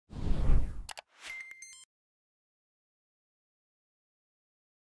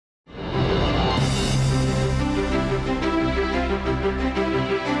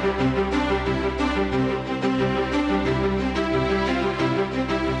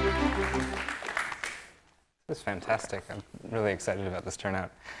That's fantastic. I'm really excited about this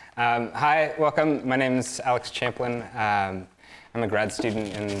turnout. Hi, welcome. My name is Alex Champlin. I'm a grad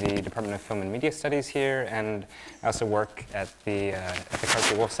student in the Department of Film and Media Studies here, and I also work at the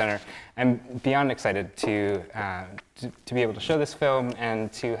Carter Wolf Center. I'm beyond excited to be able to show this film and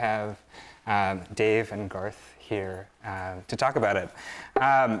to have Dave and Garth here to talk about it.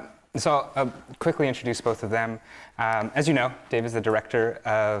 So I'll quickly introduce both of them. As you know, Dave is the director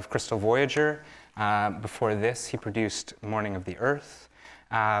of Crystal Voyager. Before this, he produced Morning of the Earth.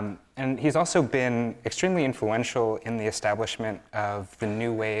 And he's also been extremely influential in the establishment of the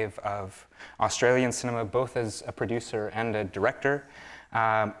new wave of Australian cinema, both as a producer and a director,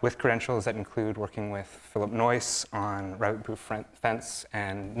 with credentials that include working with Philip Noyce on Rabbit Proof Fence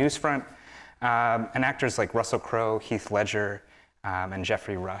and Newsfront, and actors like Russell Crowe, Heath Ledger, and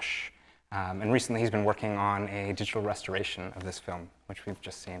Geoffrey Rush. And recently he's been working on a digital restoration of this film, which we've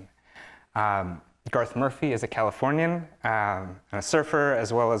just seen. Garth Murphy is a Californian and a surfer,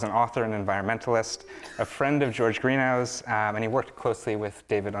 as well as an author and environmentalist, a friend of George Greenough's, and he worked closely with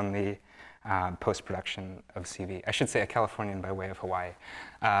David on the post-production of CV. I should say a Californian by way of Hawaii.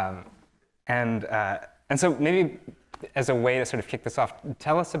 And so maybe as a way to sort of kick this off,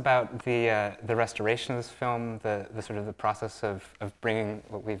 tell us about the restoration of this film, the sort of the process of bringing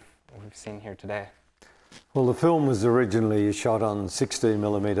what we've seen here today. Well, the film was originally shot on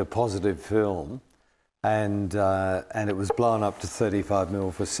 16mm positive film, and it was blown up to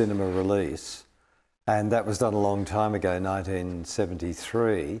 35mm for cinema release, and that was done a long time ago,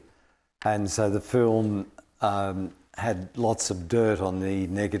 1973, and so the film had lots of dirt on the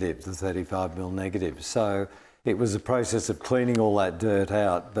negative, the 35mm negative, so it was a process of cleaning all that dirt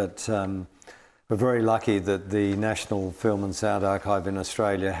out, but we're very lucky that the National Film and Sound Archive in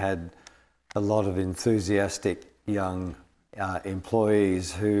Australia had a lot of enthusiastic young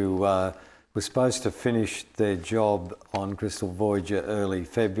employees who were supposed to finish their job on Crystal Voyager early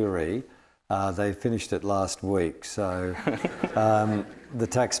February. They finished it last week, so the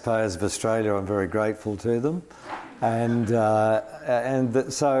taxpayers of Australia, I'm very grateful to them.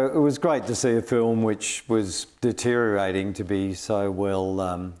 So it was great to see a film which was deteriorating to be so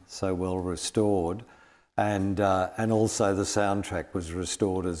well restored, and also the soundtrack was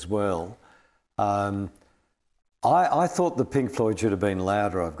restored as well. I thought the Pink Floyd should have been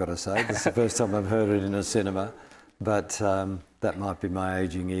louder, I've got to say. This is the first time I've heard it in a cinema, but that might be my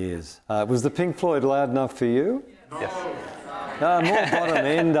ageing ears. Was the Pink Floyd loud enough for you? No. Yes. No, more bottom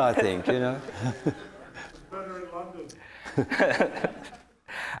end, I think, you know. Better in London.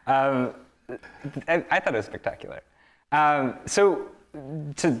 I thought it was spectacular. So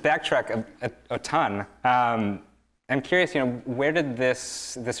to backtrack a ton, I'm curious, where did this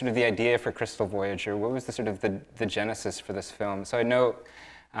sort of the idea for Crystal Voyager, what was the sort of the genesis for this film? So I know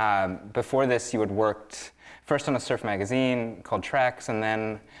before this you had worked first on a surf magazine called Tracks, and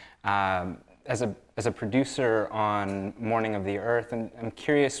then as a producer on Morning of the Earth. And I'm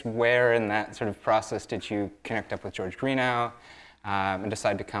curious, where in that sort of process did you connect up with George Greenough and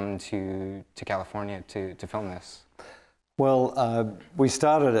decide to come to California to film this? Well, we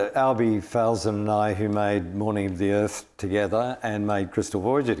started at Albie Falzon and I, who made Morning of the Earth together and made Crystal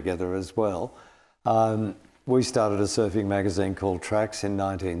Voyager together as well. We started a surfing magazine called Tracks in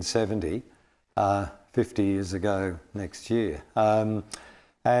 1970, 50 years ago next year.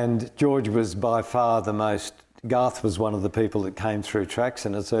 And George was by far the most, Garth was one of the people that came through Tracks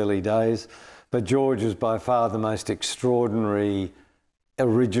in its early days, but George was by far the most extraordinary,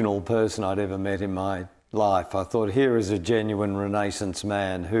 original person I'd ever met in my life. I thought, here is a genuine Renaissance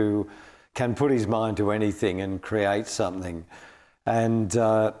man who can put his mind to anything and create something. And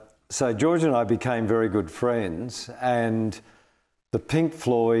so George and I became very good friends, and the Pink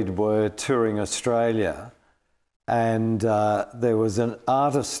Floyd were touring Australia, and there was an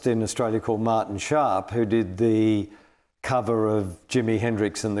artist in Australia called Martin Sharp who did the cover of Jimi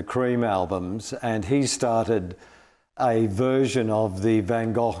Hendrix and the Cream albums, and he started a version of the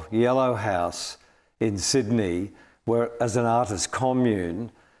Van Gogh Yellow House in Sydney, where as an artist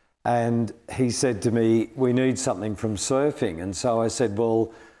commune, and he said to me, we need something from surfing. And so I said,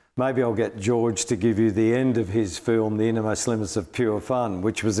 well, maybe I'll get George to give you the end of his film, The Innermost Limits of Pure Fun,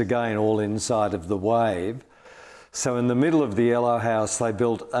 which was again all inside of the wave. So in the middle of the Yellow House, they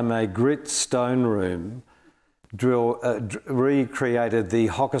built a Magritte stone room, recreated the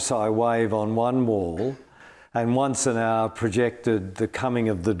Hokusai wave on one wall, and once an hour projected the coming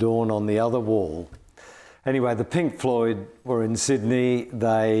of the dawn on the other wall. Anyway, the Pink Floyd were in Sydney.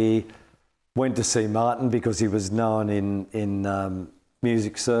 They went to see Martin because he was known in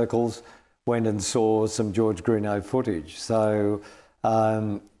music circles, went and saw some George Greenough footage. So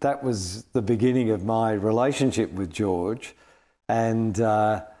That was the beginning of my relationship with George. And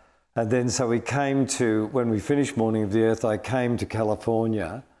then so we came to, when we finished Morning of the Earth, I came to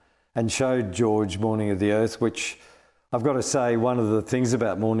California and showed George Morning of the Earth, which I've got to say, one of the things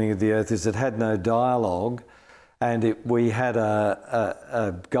about Morning of the Earth is it had no dialogue. And we had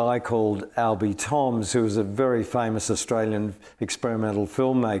a guy called Albie Toms, who was a very famous Australian experimental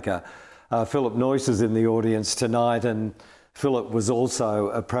filmmaker. Philip Noyce is in the audience tonight, and Philip was also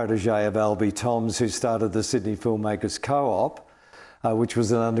a protege of Albie Toms, who started the Sydney Filmmakers Co-op, which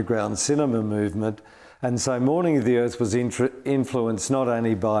was an underground cinema movement. And so Morning of the Earth was influenced not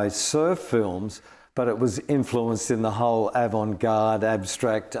only by surf films, but it was influenced in the whole avant-garde,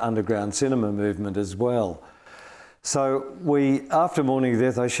 abstract, underground cinema movement as well. So after Morning of the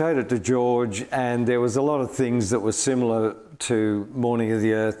Earth, I showed it to George, and there was a lot of things that were similar to Morning of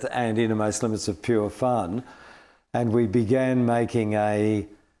the Earth and Innermost Limits of Pure Fun. And we began making a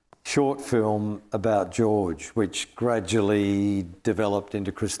short film about George, which gradually developed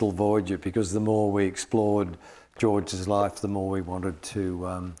into Crystal Voyager, because the more we explored George's life, the more we wanted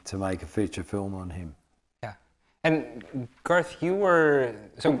to make a feature film on him. Yeah. And Garth,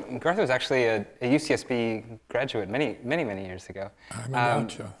 Garth was actually a UCSB graduate many years ago. I'm a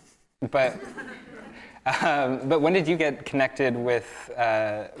gotcha. But when did you get connected with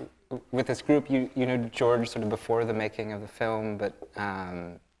this group? You know George sort of before the making of the film, but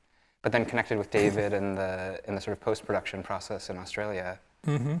then connected with David in the sort of post-production process in Australia.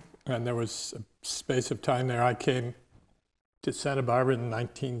 Mm-hmm. And there was a space of time there. I came to Santa Barbara in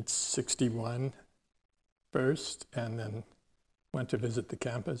 1961 first, and then went to visit the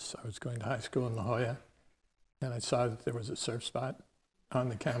campus. I was going to high school in La Jolla, and I saw that there was a surf spot on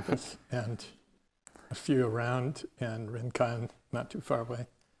the campus and a few around, and Rincon, not too far away,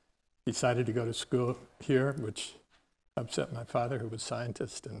 decided to go to school here, which upset my father, who was a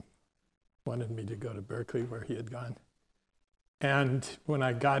scientist, and wanted me to go to Berkeley, where he had gone. And when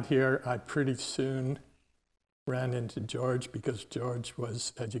I got here, I pretty soon ran into George, because George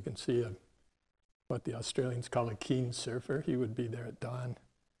was, as you can see, what the Australians call a keen surfer. He would be there at dawn,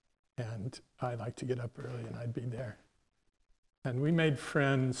 and I like to get up early, and I'd be there. And we made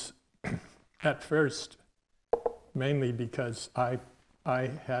friends at first, mainly because I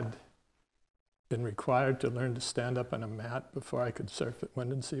had been required to learn to stand up on a mat before I could surf at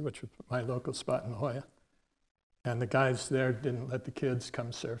Windansea, which was my local spot in La Jolla. And the guys there didn't let the kids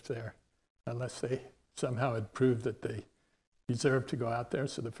come surf there unless they somehow had proved that they deserved to go out there.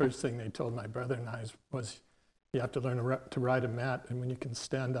 So the first thing they told my brother and I was, you have to learn to ride a mat, and when you can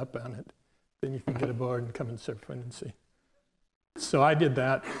stand up on it, then you can get aboard and come and surf Windansea. So I did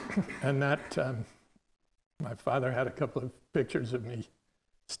that, and that my father had a couple of pictures of me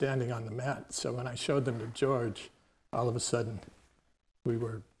standing on the mat. So when I showed them to George, all of a sudden we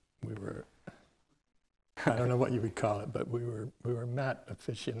were I don't know what you would call it, but we were mat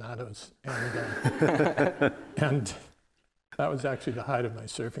aficionados, and that was actually the height of my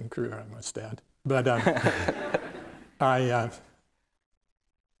surfing career, I must add. But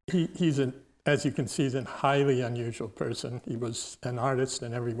he's as you can see, he's a highly unusual person. He was an artist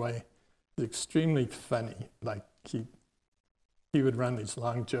in every way. He's extremely funny. Like he would run these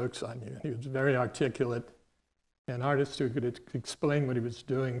long jokes on you. He was very articulate, an artist who could explain what he was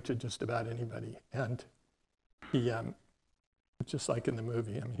doing to just about anybody. And he, just like in the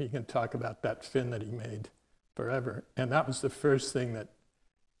movie, I mean, he can talk about that fin that he made forever. And that was the first thing that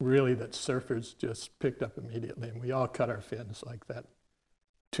surfers just picked up immediately. And we all cut our fins like that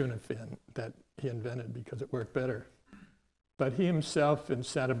tuna fin that he invented because it worked better. But he himself in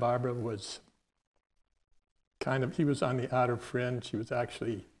Santa Barbara was he was on the outer fringe. He was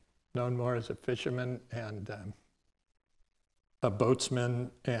actually known more as a fisherman and a boatsman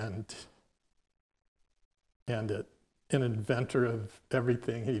and an inventor of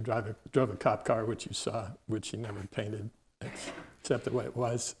everything. He drove a cop car, which you saw, which he never painted, except the way it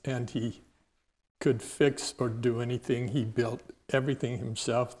was. And he could fix or do anything. He built everything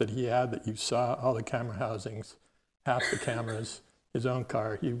himself that he had that you saw, all the camera housings, half the cameras, his own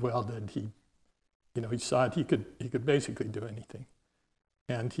car. He welded. He saw it. He could basically do anything.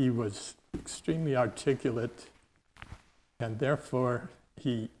 And he was extremely articulate, and therefore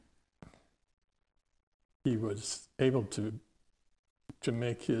he was able to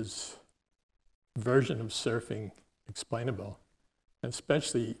make his version of surfing explainable,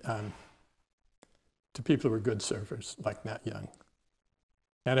 especially to people who were good surfers like Nat Young.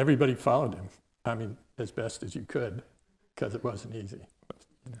 And everybody followed him, I mean, as best as you could, because it wasn't easy.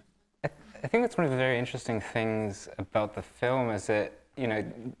 You know. I think that's one of the very interesting things about the film is that, I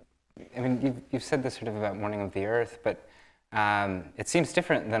mean, you've said this sort of about Morning of the Earth, but it seems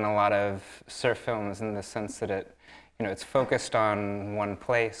different than a lot of surf films in the sense that it's focused on one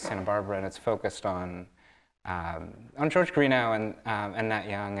place, Santa Barbara, and it's focused on George Greenough and Nat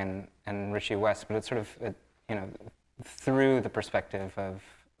Young and Richie West, but it's sort of through the perspective of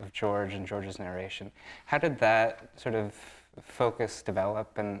George and George's narration. How did that sort of focus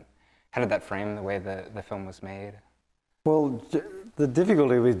develop, and how did that frame the way the film was made? Well, the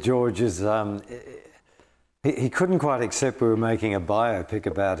difficulty with George is he couldn't quite accept we were making a biopic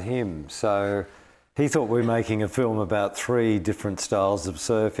about him. So he thought we were making a film about 3 different styles of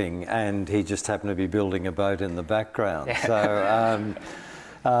surfing, and he just happened to be building a boat in the background. Yeah. So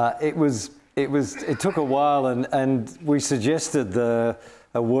it took a while, and we suggested a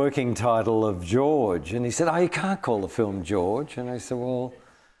working title of George, and he said, "Oh, you can't call the film George." And I said, "Well,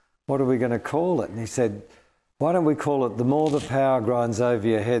 what are we going to call it?" And he said, "Why don't we call it The More the Power Grinds Over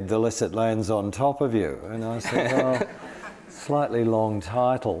Your Head, the Less It Lands on Top of You?" And I said, "Well, slightly long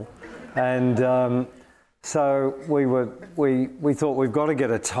title." And so we thought we've got to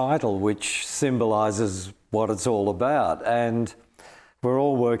get a title which symbolises what it's all about. And we're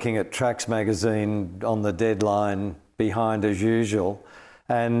all working at Tracks magazine on the deadline behind as usual.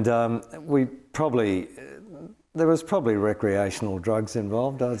 And there was probably recreational drugs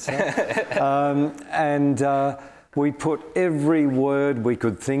involved, I'd say. We put every word we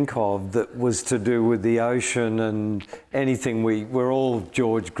could think of that was to do with the ocean and anything. We're all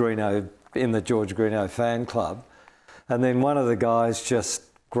George Greenough, in the George Greenough fan club. And then one of the guys just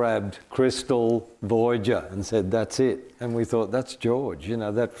grabbed Crystal Voyager and said, "That's it." And we thought, that's George,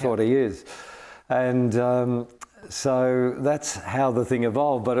 that's what he is. And so that's how the thing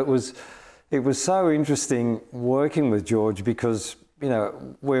evolved. But it was so interesting working with George because,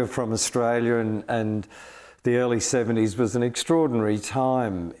 we're from Australia, and the early 70s was an extraordinary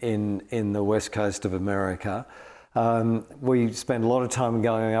time in the west coast of America. We spent a lot of time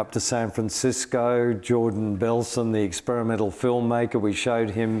going up to San Francisco. Jordan Belson, the experimental filmmaker, we showed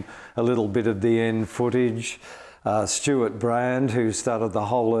him a little bit of the end footage. Stuart Brand, who started the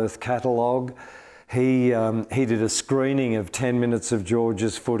Whole Earth catalogue, he did a screening of 10 minutes of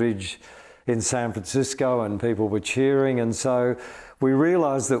George's footage in San Francisco, and people were cheering. And so we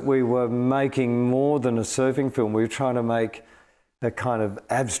realised that we were making more than a surfing film. We were trying to make a kind of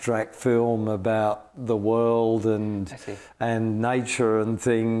abstract film about the world and nature and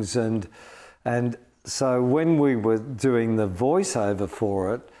things. And so when we were doing the voiceover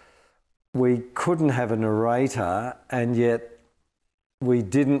for it, we couldn't have a narrator, and yet we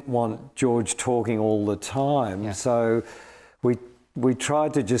didn't want George talking all the time. Yeah. So we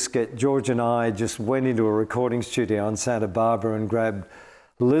tried to just get, George and I just went into a recording studio in Santa Barbara and grabbed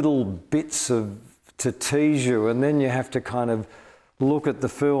little bits to tease you, and then you have to kind of look at the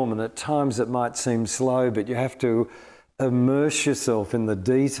film, and at times it might seem slow, but you have to immerse yourself in the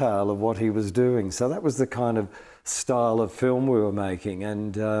detail of what he was doing. So that was the kind of style of film we were making,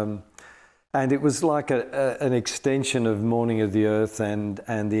 and it was like an extension of Morning of the Earth and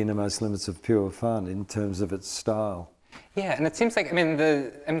The Innermost Limits of Pure Fun in terms of its style. Yeah, and it seems like,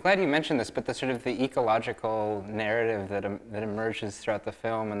 I'm glad you mentioned this, but the sort of the ecological narrative that emerges throughout the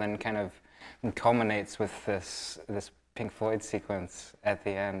film and then kind of culminates with this Pink Floyd sequence at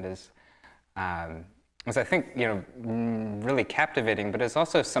the end is I think, really captivating, but it's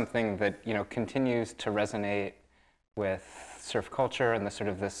also something that, continues to resonate with surf culture and the sort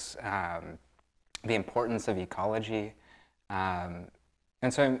of this, the importance of ecology. And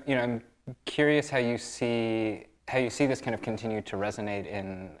so I'm curious how you see this kind of continue to resonate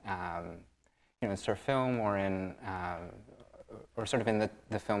in, in surf film or or sort of in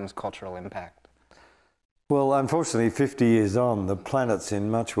the film's cultural impact. Well, unfortunately, 50 years on, the planet's in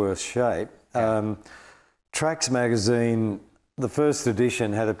much worse shape. Yeah. Tracks magazine, the first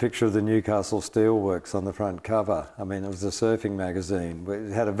edition, had a picture of the Newcastle Steelworks on the front cover. It was a surfing magazine.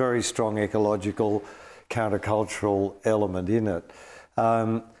 It had a very strong ecological, countercultural element in it.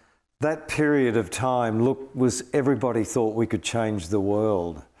 That period of time, everybody thought we could change the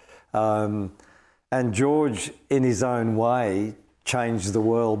world. And George, in his own way, changed the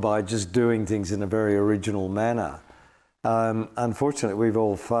world by just doing things in a very original manner. Unfortunately, we've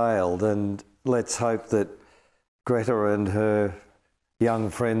all failed, and let's hope that Greta and her young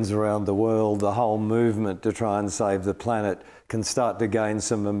friends around the world, the whole movement to try and save the planet, can start to gain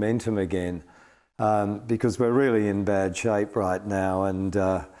some momentum again, because we're really in bad shape right now, and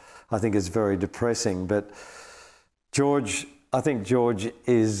I think it's very depressing. But I think George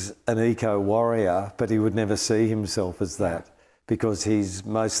is an eco-warrior, but he would never see himself as that, because he's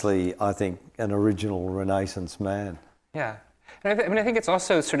mostly, I think, an original Renaissance man. Yeah. And I think it's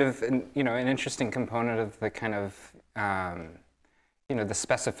also sort of, an interesting component of the kind of, the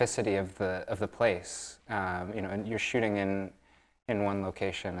specificity of the place, and you're shooting in one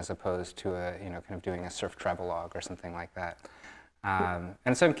location as opposed to kind of doing a surf travelogue or something like that.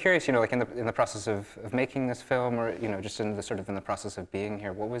 And so I'm curious, like in the process of making this film, or just in the process of being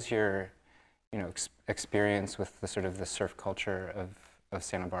here, what was your experience with the surf culture of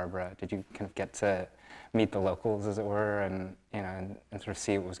Santa Barbara? Did you kind of get to meet the locals, as it were, and and sort of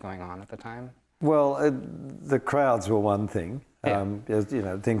see what was going on at the time? Well, the crowds were one thing. Yeah.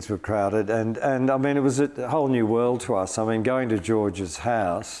 Things were crowded, and I mean, it was a whole new world to us. I mean, going to George's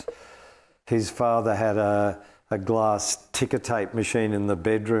house, his father had a glass ticker tape machine in the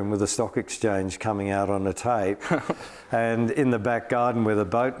bedroom with a stock exchange coming out on a tape. And in the back garden where the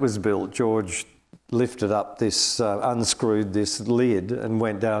boat was built, George lifted up this, unscrewed this lid and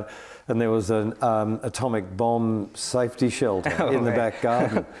went down, and there was an atomic bomb safety shelter in the back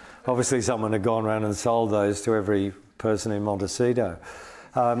garden. Obviously someone had gone around and sold those to every person in Montecito.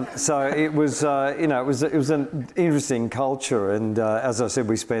 So it was, it was an interesting culture, and as I said,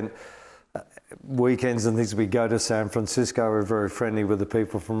 we spent weekends and things. We go to San Francisco. We're very friendly with the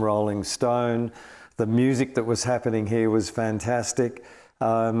people from Rolling Stone. The music that was happening here was fantastic,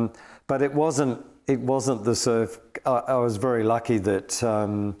 but it wasn't the surf. I was very lucky that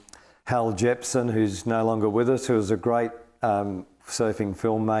Hal Jepson, who's no longer with us, who was a great surfing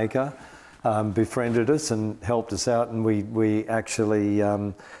filmmaker, befriended us and helped us out, and we actually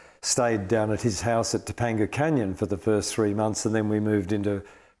stayed down at his house at Topanga Canyon for the first 3 months, and then we moved into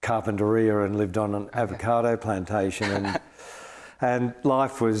Carpinteria and lived on an avocado plantation, and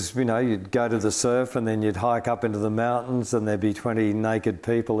life was, you'd go to the surf and then you'd hike up into the mountains and there'd be 20 naked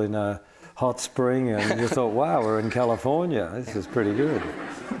people in a hot spring, and you thought, wow, we're in California, this is pretty good.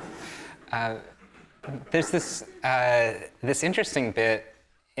 There's this interesting bit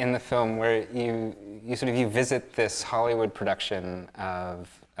in the film where you visit this Hollywood production of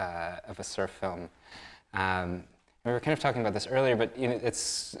a surf film. We were kind of talking about this earlier, but it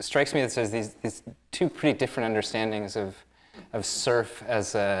strikes me that there's these two pretty different understandings of surf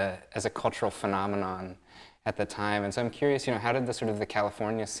as a cultural phenomenon at the time. And so I'm curious, how did the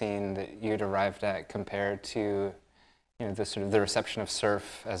California scene that you'd arrived at compare to the reception of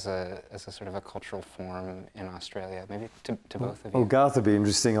surf as a cultural form in Australia? Maybe to both of you. Well, Garth would be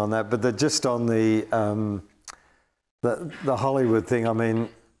interesting on that, but just on the Hollywood thing, I mean,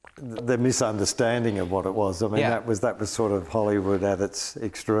 the misunderstanding of what it was. I mean, that was sort of Hollywood at its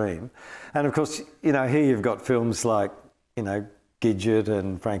extreme. And of course, here you've got films like, Gidget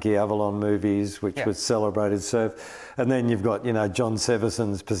and Frankie Avalon movies, which was celebrated surf. And then you've got, John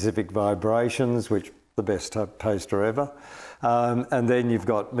Severson's Pacific Vibrations, which the best poster ever. And then you've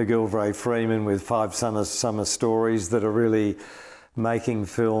got McGilvray Freeman with Five Summer Stories that are really making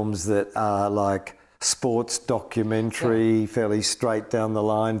films that are like sports documentary, fairly straight down the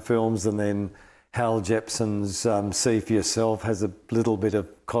line films, and then Hal Jepson's See for Yourself has a little bit of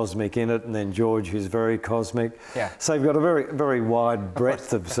cosmic in it, and then George, who's very cosmic. Yeah. So you've got a very, very wide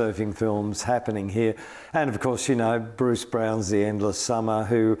breadth of surfing films happening here. And of course, Bruce Brown's The Endless Summer,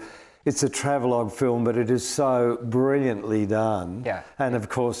 who, it's a travelogue film, but it is so brilliantly done. Yeah. And of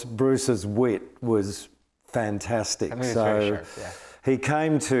course, Bruce's wit was fantastic. Very sharp, he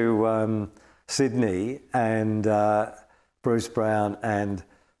came to Sydney, and Bruce Brown, and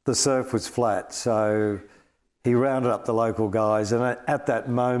the surf was flat, so he rounded up the local guys, and at that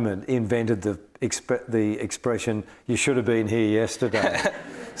moment invented the expression, "You should have been here yesterday."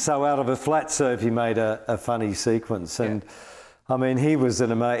 So out of a flat surf, he made a funny sequence, and I mean, he is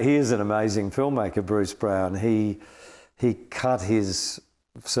an amazing filmmaker, Bruce Brown. He cut his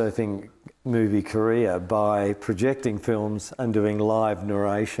surfing movie career by projecting films and doing live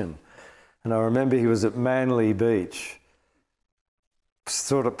narration. And I remember he was at Manly Beach,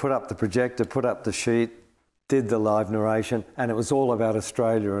 sort of put up the projector, put up the sheet, did the live narration, and it was all about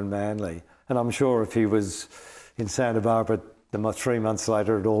Australia and Manly. And I'm sure if he was in Santa Barbara, 3 months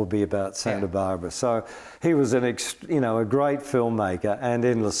later, it'd all be about Santa Barbara. So he was a great filmmaker, and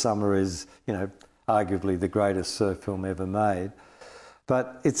Endless Summer is, arguably the greatest surf film ever made.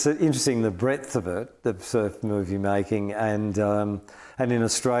 But it's interesting, the breadth of it, the surf movie making, and in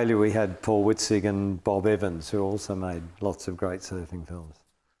Australia we had Paul Witzig and Bob Evans, who also made lots of great surfing films.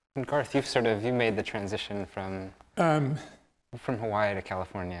 And Garth, you made the transition from Hawaii to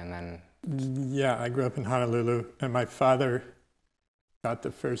California, and then... Yeah, I grew up in Honolulu, and my father got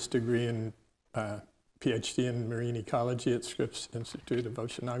the first degree in PhD in marine ecology at Scripps Institute of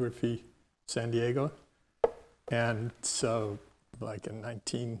Oceanography, San Diego. And so, like in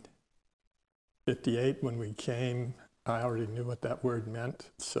 1958, when we came, I already knew what that word meant,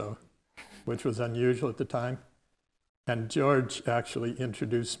 which was unusual at the time. And George actually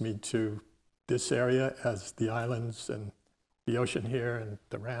introduced me to this area as the islands and the ocean here and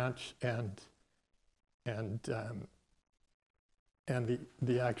the ranch and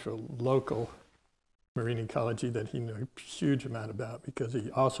the actual local marine ecology that he knew a huge amount about, because he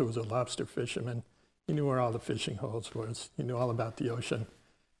also was a lobster fisherman. He knew where all the fishing holes was. He knew all about the ocean.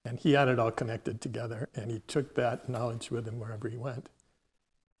 And he had it all connected together, and he took that knowledge with him wherever he went.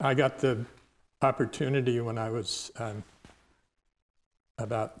 I got the opportunity when I was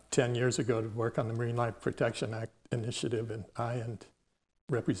about 10 years ago to work on the Marine Life Protection Act initiative, and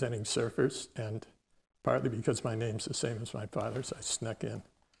representing surfers, and partly because my name's the same as my father's, I snuck in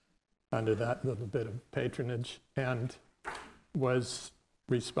under that little bit of patronage and was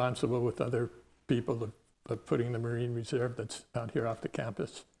responsible with other people of putting the Marine Reserve that's out here off the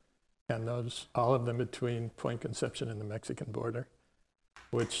campus, and those, all of them between Point Conception and the Mexican border,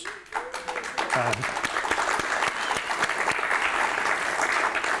 which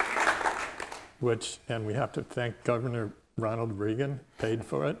and we have to thank Governor Ronald Reagan, paid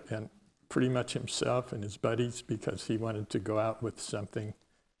for it, and pretty much himself and his buddies, because he wanted to go out with something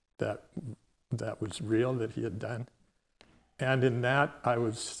that was real, that he had done. And in that, I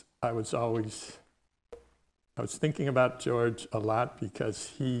was thinking about George a lot,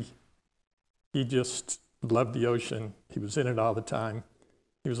 because he just loved the ocean. He was in it all the time.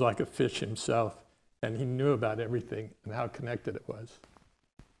 He was like a fish himself, and he knew about everything and how connected it was.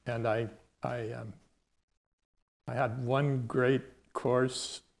 And I had one great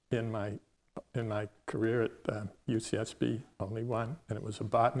course in my career at UCSB, only one, and it was a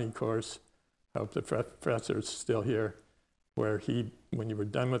botany course. I hope the professor is still here, where when you were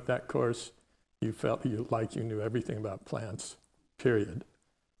done with that course, you felt like you knew everything about plants, period.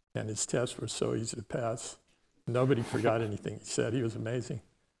 And his tests were so easy to pass. Nobody forgot anything he said. He was amazing.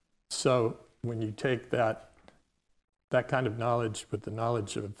 So when you take that kind of knowledge with the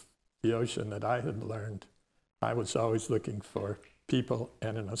knowledge of the ocean that I had learned, I was always looking for people,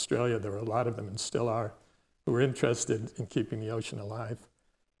 and in Australia there were a lot of them, and still are, who were interested in keeping the ocean alive.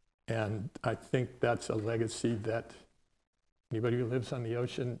 And I think that's a legacy that anybody who lives on the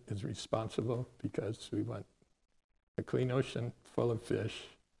ocean is responsible, because we want a clean ocean full of fish.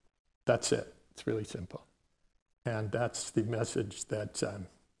 That's it. It's really simple. And that's the message that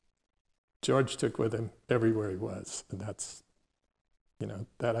George took with him everywhere he was. And that's,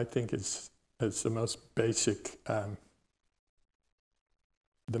 that I think is the most basic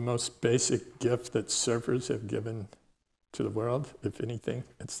gift that surfers have given to the world. If anything,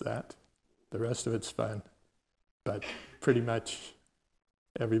 it's that. The rest of it's fun. But pretty much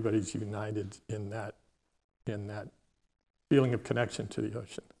everybody's united in that feeling of connection to the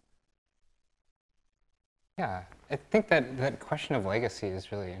ocean. Yeah, I think that question of legacy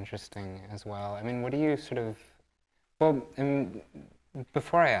is really interesting as well. I mean, what do you sort of, well,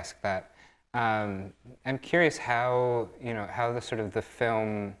 before I ask that, I'm curious how the sort of the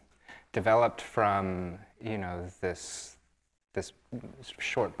film developed from, this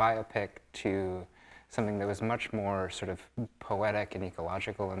short biopic to something that was much more sort of poetic and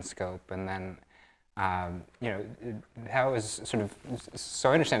ecological in scope, and then how it was sort of, so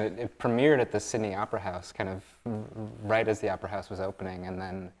I understand it premiered at the Sydney Opera House kind of right as the Opera House was opening, and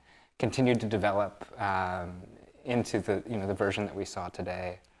then continued to develop into the version that we saw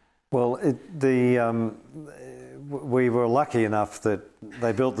today. Well, we were lucky enough that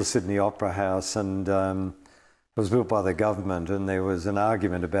they built the Sydney Opera House, and it was built by the government, and there was an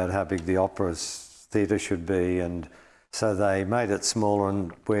argument about how big the opera theatre should be, and so they made it smaller,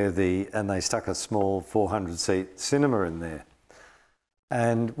 and they stuck a small 400-seat cinema in there.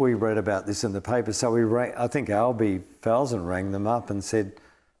 And we read about this in the paper, so I think Albie Falzon rang them up and said,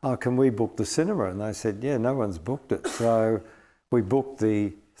 "Oh, can we book the cinema?" And they said, "Yeah, no one's booked it." So we booked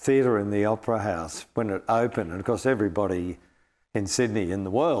the theatre in the Opera House when it opened, and of course everybody in Sydney, in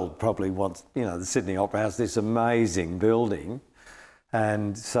the world, probably wants, the Sydney Opera House, this amazing building.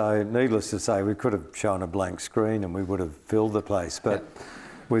 And so, needless to say, we could have shown a blank screen and we would have filled the place. But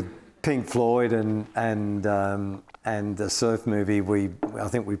with Pink Floyd and the surf movie, I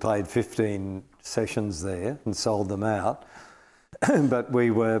think we played 15 sessions there and sold them out. But we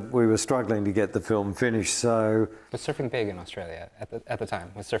were struggling to get the film finished. So was surfing big in Australia at the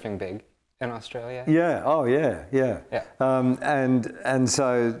time? Was surfing big in Australia? Yeah. Oh, yeah. And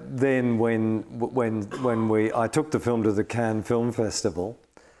so then when I took the film to the Cannes Film Festival,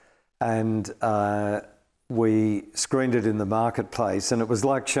 and we screened it in the marketplace, and it was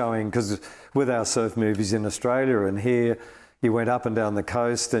like showing, because with our surf movies in Australia and here, you went up and down the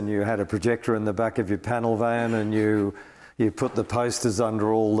coast and you had a projector in the back of your panel van, and you you put the posters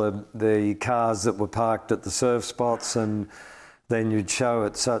under all the cars that were parked at the surf spots, and then you'd show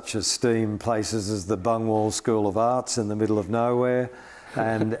at such esteemed places as the Bungwall School of Arts in the middle of nowhere,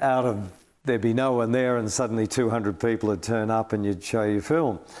 and there'd be no one there, and suddenly 200 people would turn up and you'd show your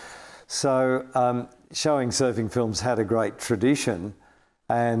film. So showing surfing films had a great tradition.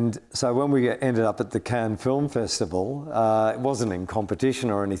 And so when we ended up at the Cannes Film Festival, it wasn't in competition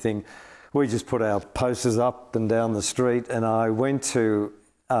or anything. We just put our posters up and down the street, and I went to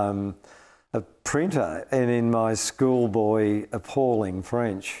a printer, and in my schoolboy appalling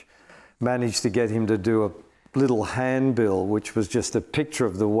French, managed to get him to do a little handbill, which was just a picture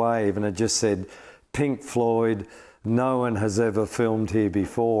of the wave, and it just said, Pink Floyd, no one has ever filmed here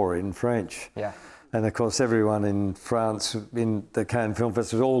before, in French. Yeah. And of course, everyone in France, in the Cannes Film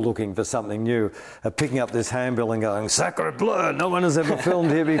Festival, was all looking for something new, picking up this handbill and going, Sacre bleu, no one has ever filmed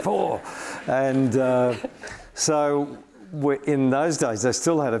here before. And so in those days, they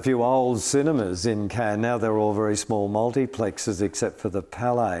still had a few old cinemas in Cannes. Now they're all very small multiplexes, except for the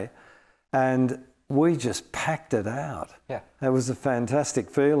Palais. And we just packed it out. Yeah. It was a fantastic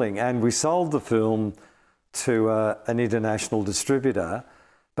feeling. And we sold the film to an international distributor,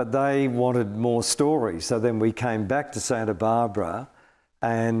 but they wanted more stories. So then we came back to Santa Barbara,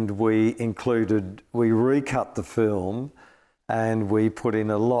 and we recut the film, and we put in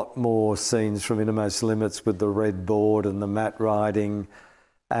a lot more scenes from Innermost Limits with the red board and the matte writing.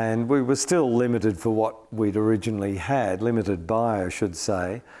 And we were still limited for what we'd originally had, limited by, I should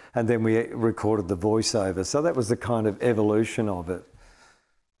say. And then we recorded the voiceover. So that was the kind of evolution of it.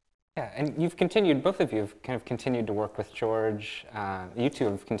 Yeah, and you've continued, both of you have kind of continued to work with George. You two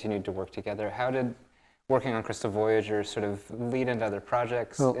have continued to work together. How did working on Crystal Voyager sort of lead into other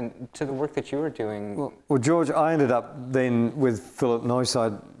projects and to the work that you were doing? Well, George, I ended up then with Philip Noyce.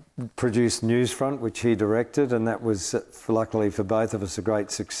 I produced Newsfront, which he directed, and that was, luckily for both of us, a great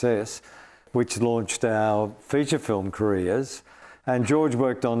success, which launched our feature film careers. And George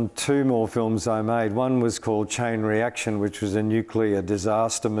worked on two more films I made. One was called Chain Reaction, which was a nuclear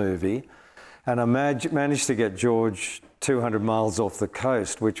disaster movie. And I managed to get George 200 miles off the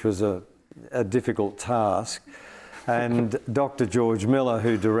coast, which was a difficult task. And Dr. George Miller,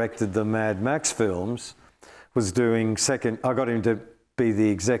 who directed the Mad Max films, was doing I got him to be the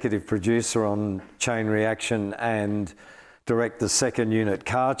executive producer on Chain Reaction and direct the second unit,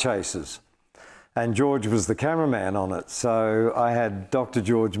 Car Chasers. And George was the cameraman on it. So I had Dr.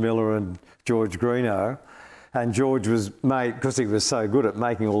 George Miller and George Greenough. And George was made, because he was so good at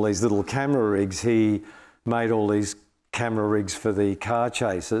making all these little camera rigs, he made all these camera rigs for the Car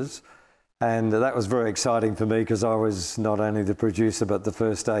Chasers. And that was very exciting for me because I was not only the producer but the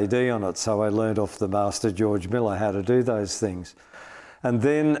first AD on it. So I learned off the master George Miller how to do those things. And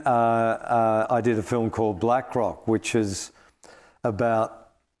then I did a film called Black Rock, which is about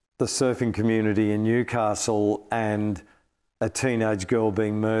the surfing community in Newcastle and a teenage girl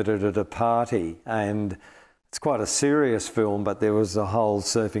being murdered at a party. And it's quite a serious film, but there was a whole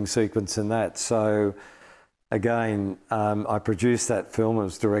surfing sequence in that. So again, I produced that film. It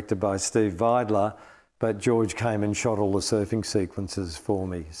was directed by Steve Vidler, but George came and shot all the surfing sequences for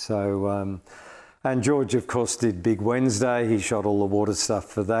me. So, and George, of course, did Big Wednesday. He shot all the water stuff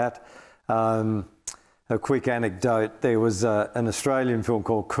for that. A quick anecdote, there was an Australian film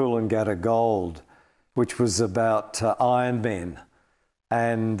called Coolangatta Gold, which was about Iron Men.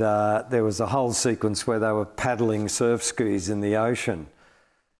 And there was a whole sequence where they were paddling surf skis in the ocean.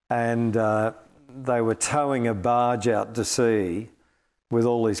 And they were towing a barge out to sea with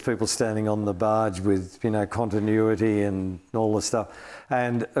all these people standing on the barge with, continuity and all the stuff.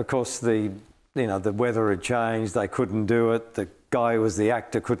 And of course, the weather had changed. They couldn't do it. The guy who was the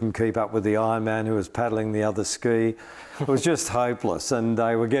actor couldn't keep up with the Iron Man who was paddling the other ski. It was just hopeless, and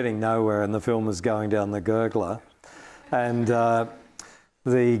they were getting nowhere, and the film was going down the gurgler. And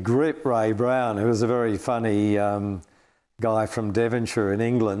the grip, Ray Brown, who was a very funny guy from Devonshire in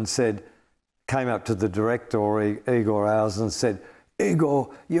England, came up to the director, Igor Owls, and said,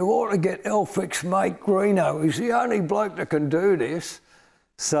 Igor, you ought to get Elfick's mate Greenough. He's the only bloke that can do this.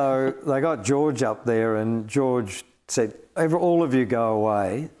 So they got George up there, and George said, all of you go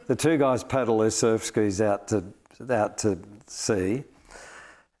away. The two guys paddle their surf skis out to sea.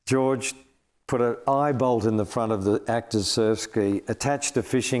 George put an eye bolt in the front of the actor's surf ski, attached a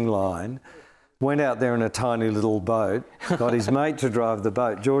fishing line, went out there in a tiny little boat, got his mate to drive the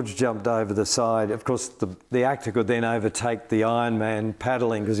boat. George jumped over the side. Of course, the actor could then overtake the Iron Man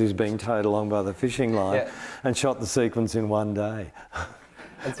paddling because he was being towed along by the fishing line, and shot the sequence in one day.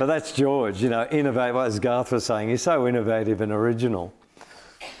 So that's George, innovative, as Garth was saying. He's so innovative and original.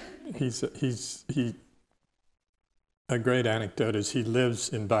 a great anecdote is he lives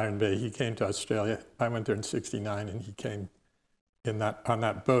in Byron Bay. He came to Australia. I went there in '69, and he came on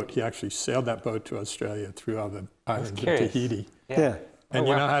that boat. He actually sailed that boat to Australia through all the islands of Tahiti. Yeah. And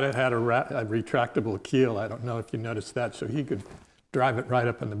you know how it had a retractable keel? I don't know if you noticed that. So he could drive it right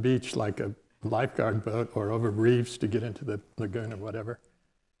up on the beach like a lifeguard boat, or over reefs to get into the lagoon or whatever.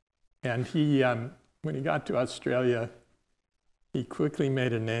 And he, when he got to Australia, he quickly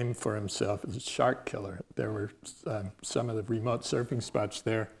made a name for himself as a shark killer. There were some of the remote surfing spots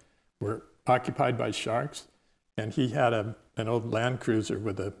there were occupied by sharks. And he had an old Land Cruiser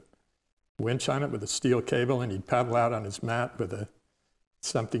with a winch on it with a steel cable, and he'd paddle out on his mat with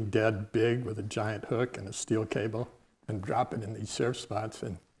something dead big with a giant hook and a steel cable, and drop it in these surf spots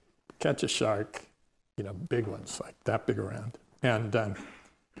and catch a shark, you know, big ones like that big around, and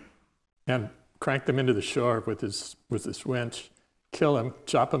crank them into the shore with this winch, kill them,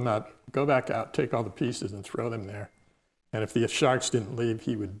 chop them up, go back out, take all the pieces and throw them there. And if the sharks didn't leave,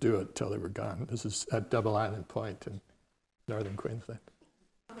 he would do it till they were gone. This is at Double Island Point in northern Queensland.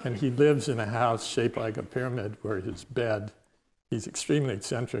 And he lives in a house shaped like a pyramid where his bed, he's extremely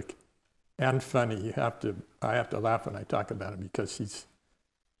eccentric and funny. I have to laugh when I talk about him because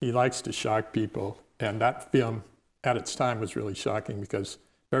he likes to shock people. And that film at its time was really shocking because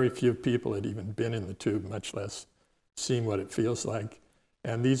very few people had even been in the tube, much less seen what it feels like.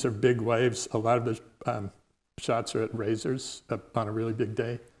 And these are big waves. A lot of the shots are at Razors up on a really big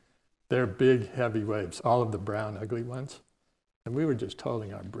day. They're big, heavy waves, all of the brown, ugly ones. And we were just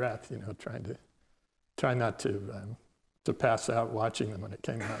holding our breath, you know, trying not to pass out watching them when it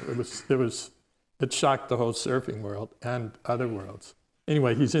came out. It shocked the whole surfing world and other worlds.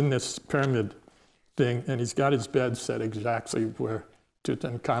 Anyway, he's in this pyramid thing, and he's got his bed set exactly where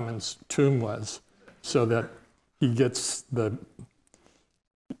Tutankhamun's tomb was, so that he gets the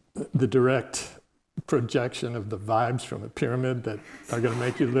direct projection of the vibes from a pyramid that are going to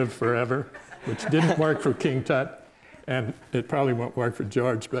make you live forever, which didn't work for King Tut, and it probably won't work for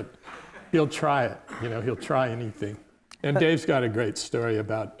George, but he'll try it. You know, he'll try anything. And Dave's got a great story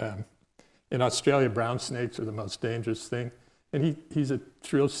about, in Australia, brown snakes are the most dangerous thing. And he's a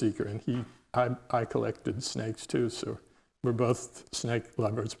thrill seeker, and I collected snakes too, so we're both snake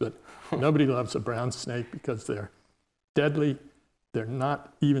lovers, but nobody loves a brown snake because they're deadly. They're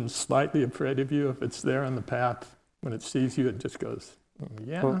not even slightly afraid of you. If it's there on the path, when it sees you, it just goes,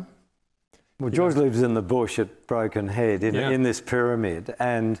 yeah. Well, George lives in the bush at Broken Head in this pyramid,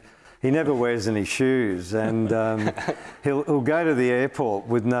 and he never wears any shoes, and he'll go to the airport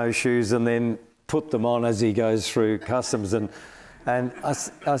with no shoes and then put them on as he goes through customs. And I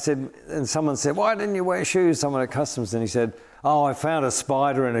said, and someone said, why didn't you wear shoes? Someone at customs, and he said, oh, I found a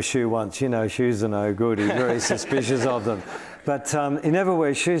spider in a shoe once. You know, shoes are no good. He's very suspicious of them. But he never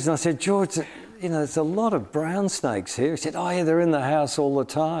wears shoes. And I said, George, you know, there's a lot of brown snakes here. He said, oh yeah, they're in the house all the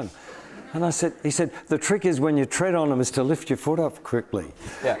time. And he said, the trick is when you tread on them is to lift your foot up quickly.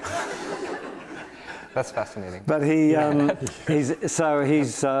 Yeah. That's fascinating. But he's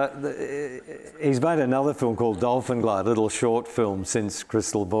made another film called Dolphin Glide, a little short film since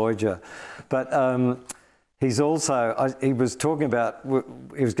Crystal Voyager. But he's also, he was talking about,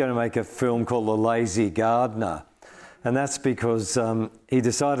 he was going to make a film called The Lazy Gardener. And that's because he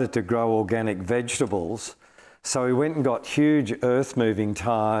decided to grow organic vegetables. So he went and got huge earth-moving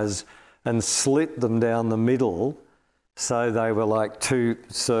tyres and slit them down the middle so they were like two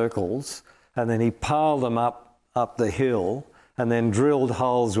circles. And then he piled them up the hill and then drilled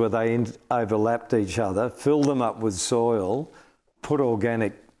holes where they overlapped each other, filled them up with soil, put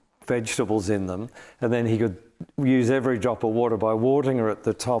organic vegetables in them, and then he could use every drop of water by watering her at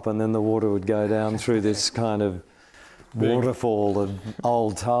the top, and then the water would go down through this kind of waterfall of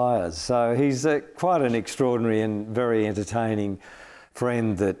old tyres. So he's quite an extraordinary and very entertaining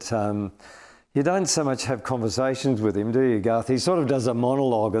friend that you don't so much have conversations with him, do you, Garth? He sort of does a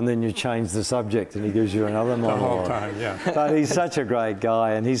monologue and then you change the subject and he gives you another monologue. The whole time, yeah. But he's such a great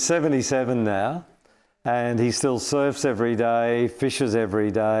guy, and he's 77 now, and he still surfs every day, fishes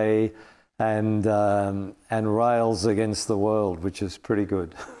every day, and rails against the world, which is pretty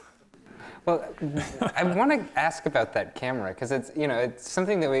good. Well, I want to ask about that camera, because it's, you know, it's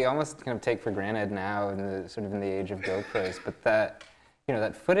something that we almost kind of take for granted now in the sort of in the age of GoPros, but that, you know,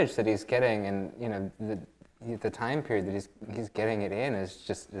 that footage that he's getting, and you know, the time period that he's getting it in is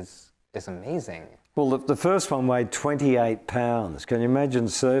just is amazing. Well, the first one weighed 28 pounds. Can you imagine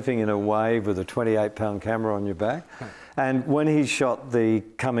surfing in a wave with a 28-pound camera on your back? And when he shot The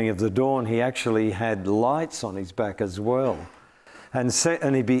Coming of the Dawn, he actually had lights on his back as well. And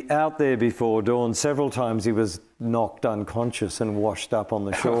he'd be out there before dawn. Several times he was knocked unconscious and washed up on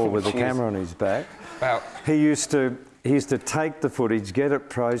the shore with the camera on his back. Wow. He used to he used to take the footage, get it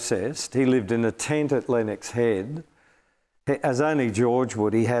processed. He lived in a tent at Lennox Head. As only George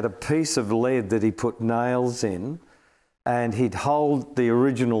would, he had a piece of lead that he put nails in, and he'd hold the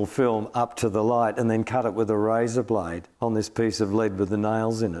original film up to the light and then cut it with a razor blade on this piece of lead with the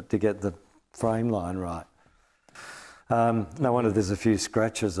nails in it to get the frame line right. No wonder there's a few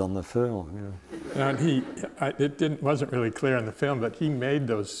scratches on the film. Yeah. And it wasn't really clear in the film, but he made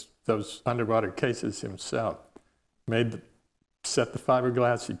those underwater cases himself. Set the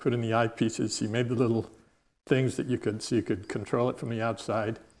fiberglass, he put in the eyepieces, he made the little things that you could control it from the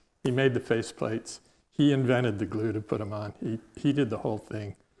outside. He made the face plates. He invented the glue to put them on. He did the whole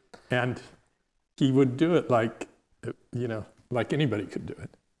thing. And he would do it like anybody could do it.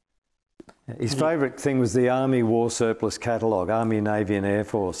 His favourite thing was the Army War Surplus Catalogue, Army, Navy and Air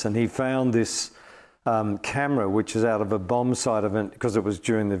Force. And he found this camera, which is out of a bomb site event, because it was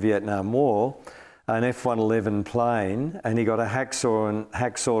during the Vietnam War, an F-111 plane, and he got a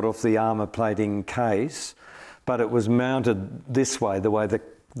hacksawed off the armour plating case, but it was mounted this way, the way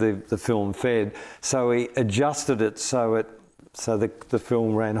the film fed. So he adjusted it so the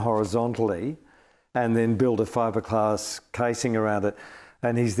film ran horizontally, and then built a fiberglass casing around it.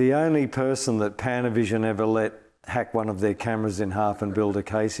 And he's the only person that Panavision ever let hack one of their cameras in half and build a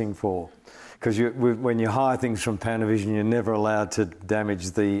casing for. Because when you hire things from Panavision, you're never allowed to damage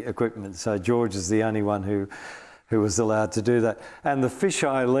the equipment. So George is the only one who was allowed to do that. And the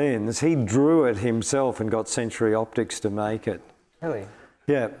fisheye lens, he drew it himself and got Century Optics to make it. Really?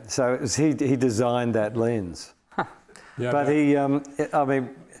 Yeah, so he designed that lens. Huh. Yeah, But I mean,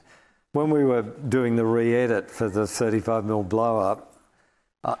 when we were doing the re-edit for the 35mm blow-up,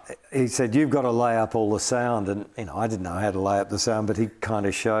 he said, "You've got to lay up all the sound." And I didn't know how to lay up the sound, but he kind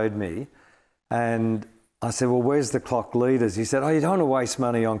of showed me. And I said, "Well, where's the clock leaders?" He said, "Oh, you don't want to waste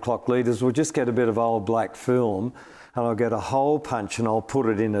money on clock leaders. We'll just get a bit of old black film and I'll get a hole punch and I'll put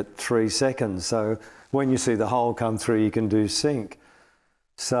it in at 3 seconds. So when you see the hole come through, you can do sync."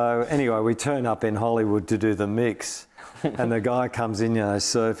 So anyway, we turn up in Hollywood to do the mix. And the guy comes in,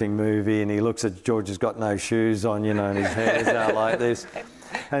 surfing movie, and he looks at George has got no shoes on, and his hair's out like this.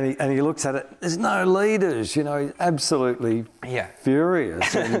 And he looks at it, there's no leaders, he's absolutely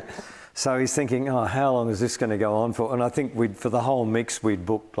furious. And so he's thinking, how long is this going to go on for? And I think for the whole mix, we'd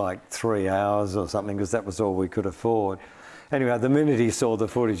booked like 3 hours or something, because that was all we could afford. Anyway, the minute he saw the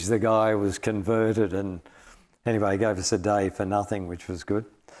footage, the guy was converted. And anyway, he gave us a day for nothing, which was good.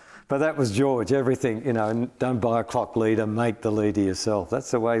 But that was George, everything, don't buy a clock leader, make the leader yourself.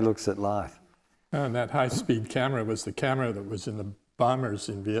 That's the way he looks at life. And that high-speed camera was the camera that was in the bombers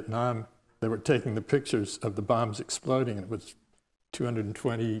in Vietnam. They were taking the pictures of the bombs exploding, and it was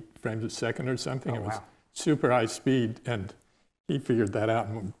 220 frames a second or something. It was super high speed, and he figured that out.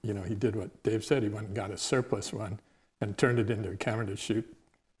 And he did what Dave said. He went and got a surplus one and turned it into a camera to shoot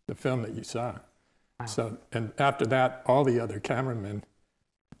the film that you saw. Wow. So, and after that, all the other cameramen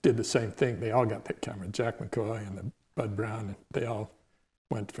did the same thing. They all got that camera. Jack McCoy and Bud Brown, and they all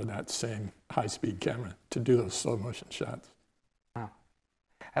went for that same high-speed camera to do those slow-motion shots. Wow,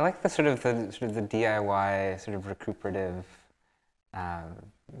 I like the sort of the DIY sort of recuperative,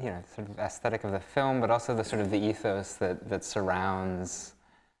 sort of aesthetic of the film, but also the sort of the ethos that surrounds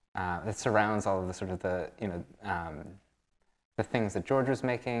all of the sort of the things that George was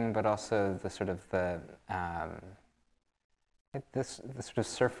making, but also the sort of the sort of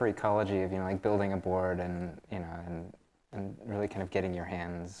surfer ecology of like building a board and really kind of getting your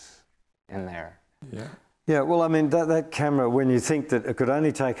hands in there. Yeah. Yeah, well, I mean, that camera, when you think that it could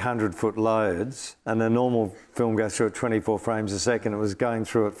only take 100-foot loads and a normal film goes through at 24 frames a second, it was going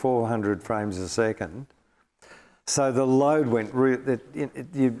through at 400 frames a second. So the load went,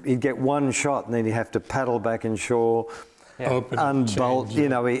 you'd get one shot and then you'd have to paddle back inshore, unbolt,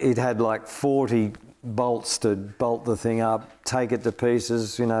 he'd had like 40 bolts to bolt the thing up, take it to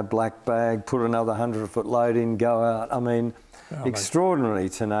pieces, black bag, put another 100-foot load in, go out. I mean, extraordinarily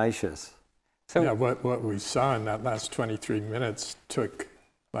tenacious. So yeah, what we saw in that last 23 minutes took,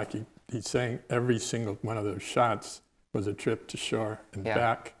 like he's saying, every single one of those shots was a trip to shore and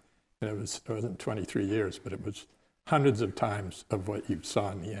back. And it wasn't 23 years, but it was hundreds of times of what you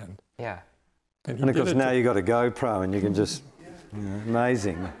saw in the end. Yeah. And of course now you've got a GoPro and you can just,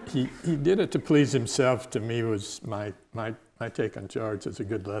 amazing. He did it to please himself. To me, was my take on George as a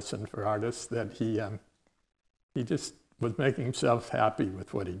good lesson for artists, that he just was making himself happy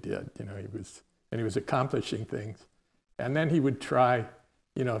with what he did. He was accomplishing things. And then he would try,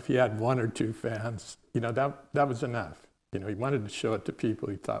 if he had 1 or 2 fans, that was enough. He wanted to show it to people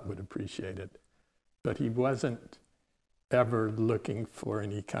he thought would appreciate it. But he wasn't ever looking for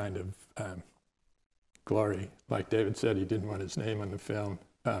any kind of glory. Like David said, he didn't want his name on the film.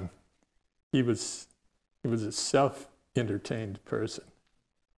 He was a self-entertained person.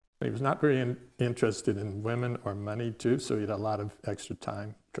 He was not very interested in women or money too, so he had a lot of extra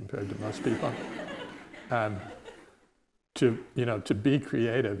time compared to most people. To be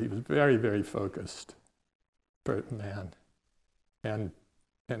creative, he was very, very focused man, and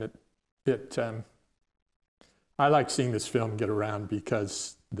I like seeing this film get around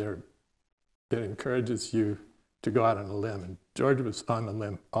because it encourages you to go out on a limb, and George was on the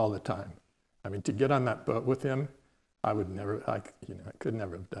limb all the time. I mean, to get on that boat with him, I could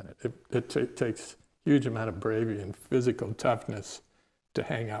never have done it. It takes a huge amount of bravery and physical toughness to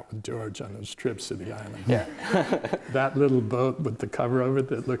hang out with George on those trips to the island. Yeah. That little boat with the cover over it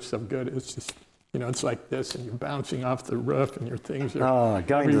that looks so good, it's just, it's like this, and you're bouncing off the roof, and your things are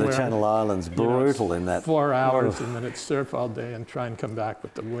going everywhere. to the Channel Islands, brutal in that. 4 hours, and then it's surf all day and try and come back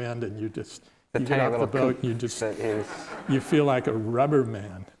with the wind, and you get off the boat, and you feel like a rubber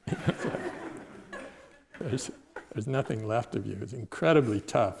man. There's nothing left of you. It's incredibly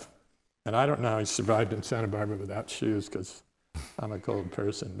tough. And I don't know how he survived in Santa Barbara without shoes, because I'm a cold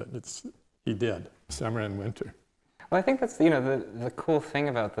person, but he did, summer and winter. Well, I think that's, the cool thing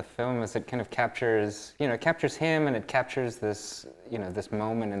about the film is it kind of captures, it captures him, and it captures this, this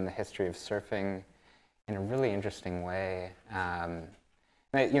moment in the history of surfing in a really interesting way.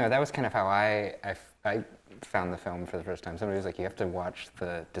 That was kind of how I found the film for the first time. Somebody was like, you have to watch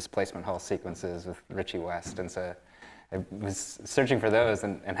the displacement hull sequences with Richie West, and so I was searching for those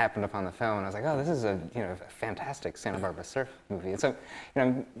and happened upon the film, and I was like, oh, this is a fantastic Santa Barbara surf movie. And so,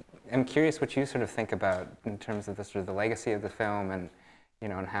 I'm curious what you sort of think about in terms of the legacy of the film, and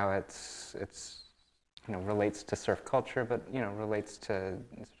and how it's relates to surf culture, but relates to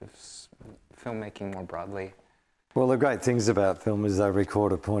sort of filmmaking more broadly. Well, the great things about film is they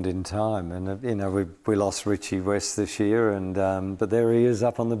record a point in time, and we lost Richie West this year, and but there he is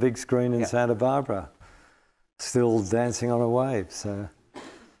up on the big screen in Santa Barbara, still dancing on a wave. So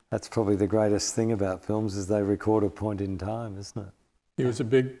that's probably the greatest thing about films, is they record a point in time, isn't it? He was a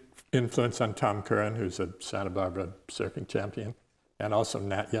big influence on Tom Curran, who's a Santa Barbara surfing champion, and also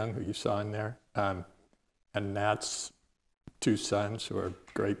Nat Young, who you saw in there, and Nat's 2 sons, who are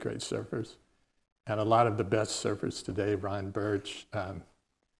great, great surfers. And a lot of the best surfers today, Ryan Birch,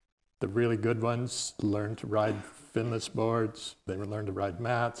 the really good ones learn to ride finless boards, they learn to ride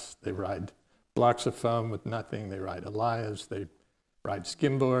mats, they ride blocks of foam with nothing, they ride Elias, they ride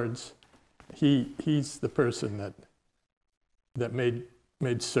skimboards. He's the person that made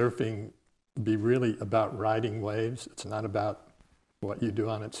surfing be really about riding waves. It's not about what you do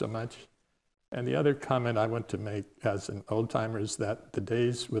on it so much. And the other comment I want to make as an old timer is that the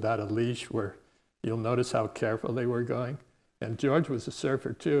days without a leash were, you'll notice how careful they were going. And George was a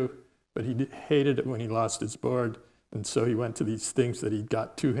surfer too, but he hated it when he lost his board. And so he went to these things that he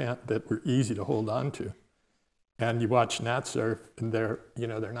got that were easy to hold on to. And you watch Nat surf, and they're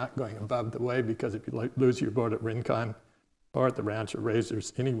not going above the wave, because if you lose your board at Rincon or at the Ranch or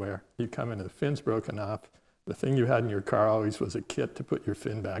Razors, anywhere, you come in and the fin's broken off. The thing you had in your car always was a kit to put your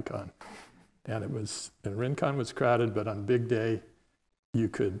fin back on. And Rincon was crowded, but on big day, you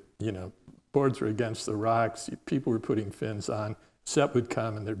could, boards were against the rocks, people were putting fins on, set would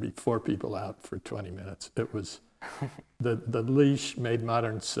come, and there'd be 4 people out for 20 minutes. It was, the leash made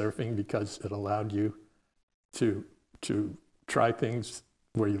modern surfing because it allowed you to try things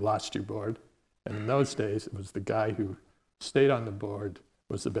where you lost your board. And in those days, it was the guy who stayed on the board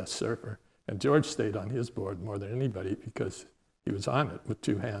was the best surfer. And George stayed on his board more than anybody because he was on it with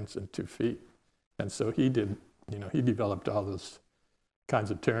 2 hands and 2 feet. And so he developed all those kinds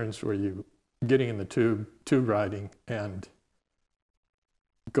of turns where you getting in the tube riding, and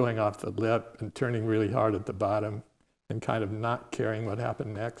going off the lip and turning really hard at the bottom, and kind of not caring what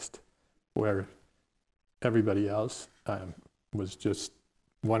happened next, where everybody else was just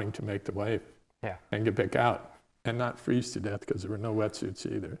wanting to make the wave and get back out and not freeze to death, because there were no wetsuits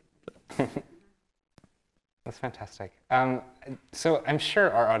either. That's fantastic. So I'm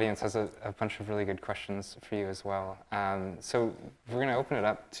sure our audience has a bunch of really good questions for you as well. So we're going to open it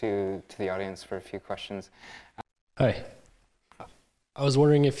up to the audience for a few questions. Hi. I was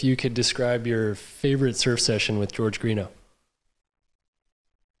wondering if you could describe your favorite surf session with George Greenough.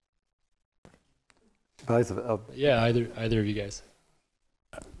 Both of Yeah, either of you guys.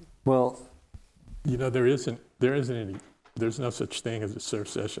 Well, there's no such thing as a surf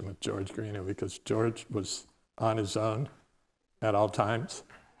session with George Greenough, because George was on his own at all times.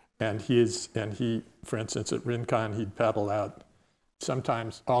 And he, for instance, at Rincon, he'd paddle out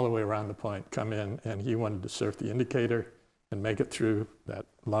sometimes all the way around the point, come in, and he wanted to surf the indicator and make it through that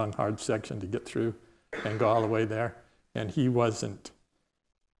long, hard section to get through. and go all the way there. And he wasn't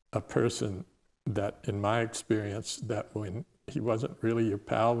a person that, in my experience, that when he wasn't really your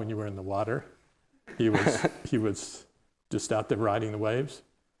pal when you were in the water. He was just out there riding the waves.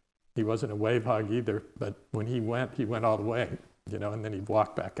 He wasn't a wave hog either, but when he went all the way, you know, and then he'd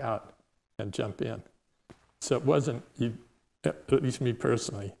walk back out and jump in. So it wasn't, at least me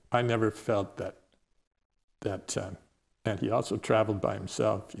personally, I never felt that, and he also traveled by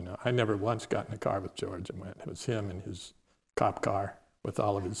himself, you know. I never once got in a car with George and went. It was him in his cop car with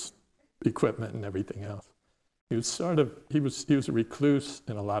all of his equipment and everything else. He was he was a recluse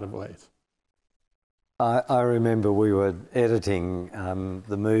in a lot of ways. I remember we were editing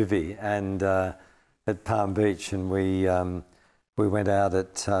the movie and at Palm Beach, and we went out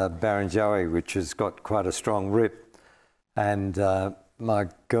at Barrenjoey, which has got quite a strong rip, and my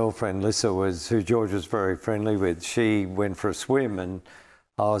girlfriend Lissa who George was very friendly with, she went for a swim and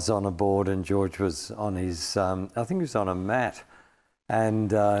I was on a board and George was on his, I think he was on a mat,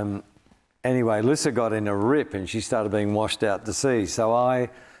 and anyway, Lissa got in a rip and she started being washed out to sea, so I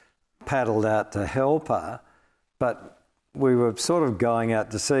paddled out to help her, but we were sort of going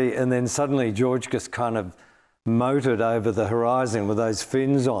out to sea, and then suddenly George just kind of motored over the horizon with those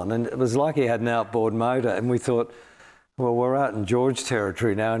fins on, and it was like he had an outboard motor, and we thought, well, we're out in George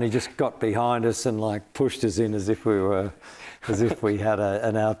territory now, and he just got behind us and like pushed us in as if we had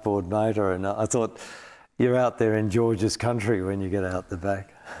an outboard motor, and I thought, you're out there in George's country when you get out the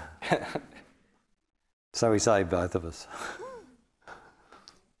back. So he saved both of us.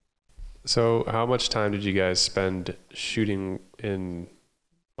 So how much time did you guys spend shooting in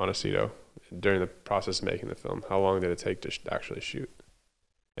Montecito during the process of making the film? How long did it take to actually shoot?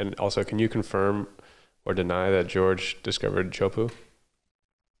 And also, can you confirm or deny that George discovered Chopu?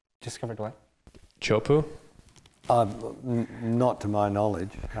 Discovered what? Chopu? Not to my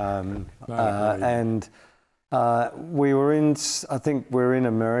knowledge. Really. We were in, I think we were in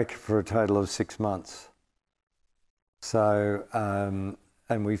America for a total of 6 months. So,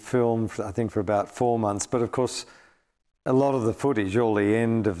 and we filmed, I think, for about 4 months. But of course, a lot of the footage, all the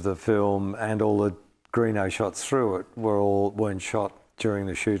end of the film and all the Greenough shots through it weren't shot during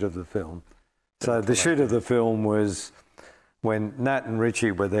the shoot of the film. So the shoot of the film was when Nat and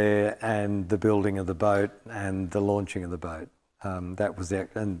Richie were there, and the building of the boat and the launching of the boat. That was it.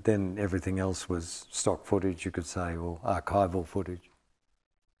 And then everything else was stock footage, you could say, or archival footage.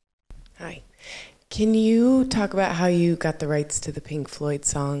 Hi. Can you talk about how you got the rights to the Pink Floyd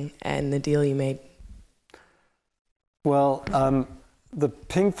song and the deal you made? Well, the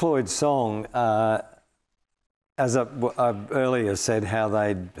Pink Floyd song, as I earlier said, how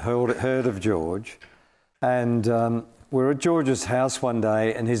they'd heard of George, and we were at George's house one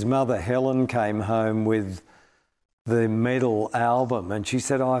day, and his mother Helen came home with the Medal album, and she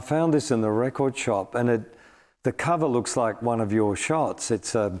said, "Oh, I found this in the record shop, and the cover looks like one of your shots.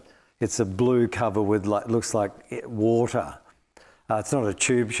 It's a blue cover with looks like water. It's not a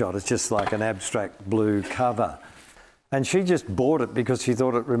tube shot. It's just like an abstract blue cover." And she just bought it because she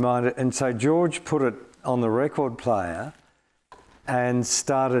thought it reminded. And so George put it on the record player and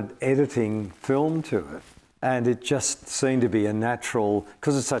started editing film to it. And it just seemed to be a natural,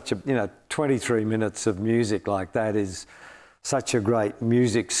 because it's such a, 23 minutes of music like that is such a great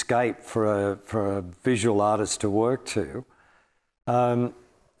music scape for a visual artist to work to.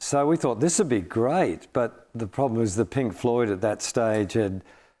 So we thought this would be great, but the problem was the Pink Floyd at that stage had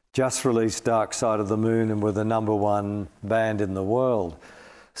just released Dark Side of the Moon and were the #1 band in the world.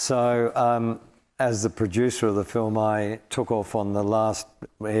 So as the producer of the film, I took off on the last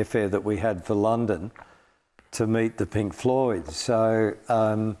airfare that we had for London to meet the Pink Floyd. So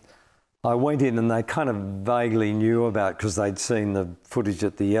I went in, and they kind of vaguely knew about, because they'd seen the footage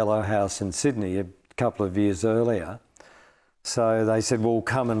at the Yellow House in Sydney a couple of years earlier. So they said, well,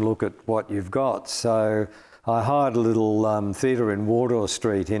 come and look at what you've got. So I hired a little theatre in Wardour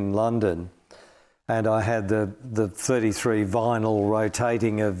Street in London, and I had the 33 vinyl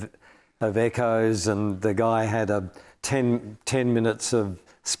rotating of echoes, and the guy had a 10 minutes of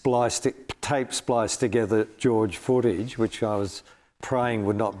tape spliced together George footage, which I was praying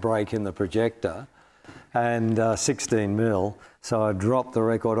would not break in the projector, and 16mm. So I dropped the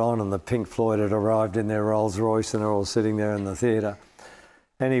record on, and the Pink Floyd had arrived in their Rolls Royce, and they're all sitting there in the theatre.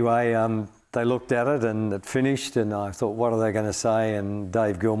 Anyway, they looked at it, and it finished, and I thought, what are they going to say? And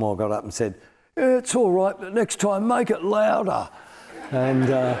Dave Gilmour got up and said, "Yeah, it's all right, but next time make it louder." And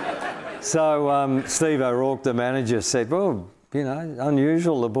so Steve O'Rourke, the manager, said, well,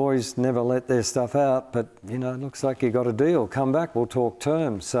 unusual, the boys never let their stuff out, but, it looks like you got a deal. Come back, we'll talk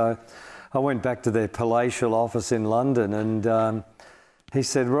terms. So I went back to their palatial office in London, and he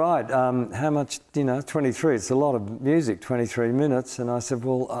said, right, how much, 23, it's a lot of music, 23 minutes. And I said,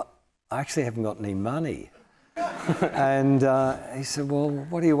 well, I actually haven't got any money. And he said, well,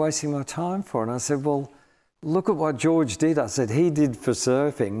 what are you wasting my time for? And I said, well, look at what George did. I said, he did for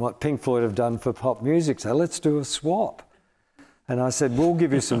surfing what Pink Floyd have done for pop music, so let's do a swap. And I said, we'll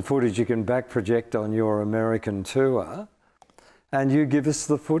give you some footage you can back project on your American tour, and you give us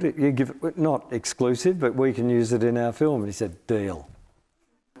the footage. You give it, not exclusive, but we can use it in our film. And he said, deal.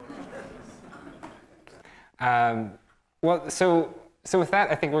 Well, so with that,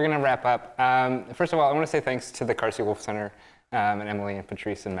 I think we're going to wrap up. First of all, I want to say thanks to the Carsey Wolf Center and Emily and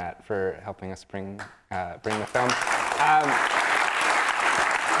Patrice and Matt for helping us bring the film.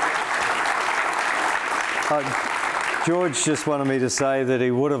 George just wanted me to say that he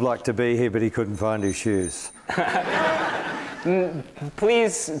would have liked to be here, but he couldn't find his shoes.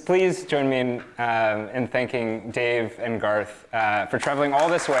 Please join me in thanking Dave and Garth for traveling all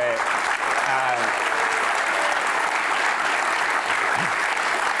this way.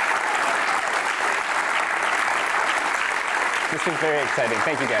 This is very exciting.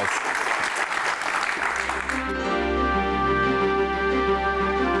 Thank you, guys.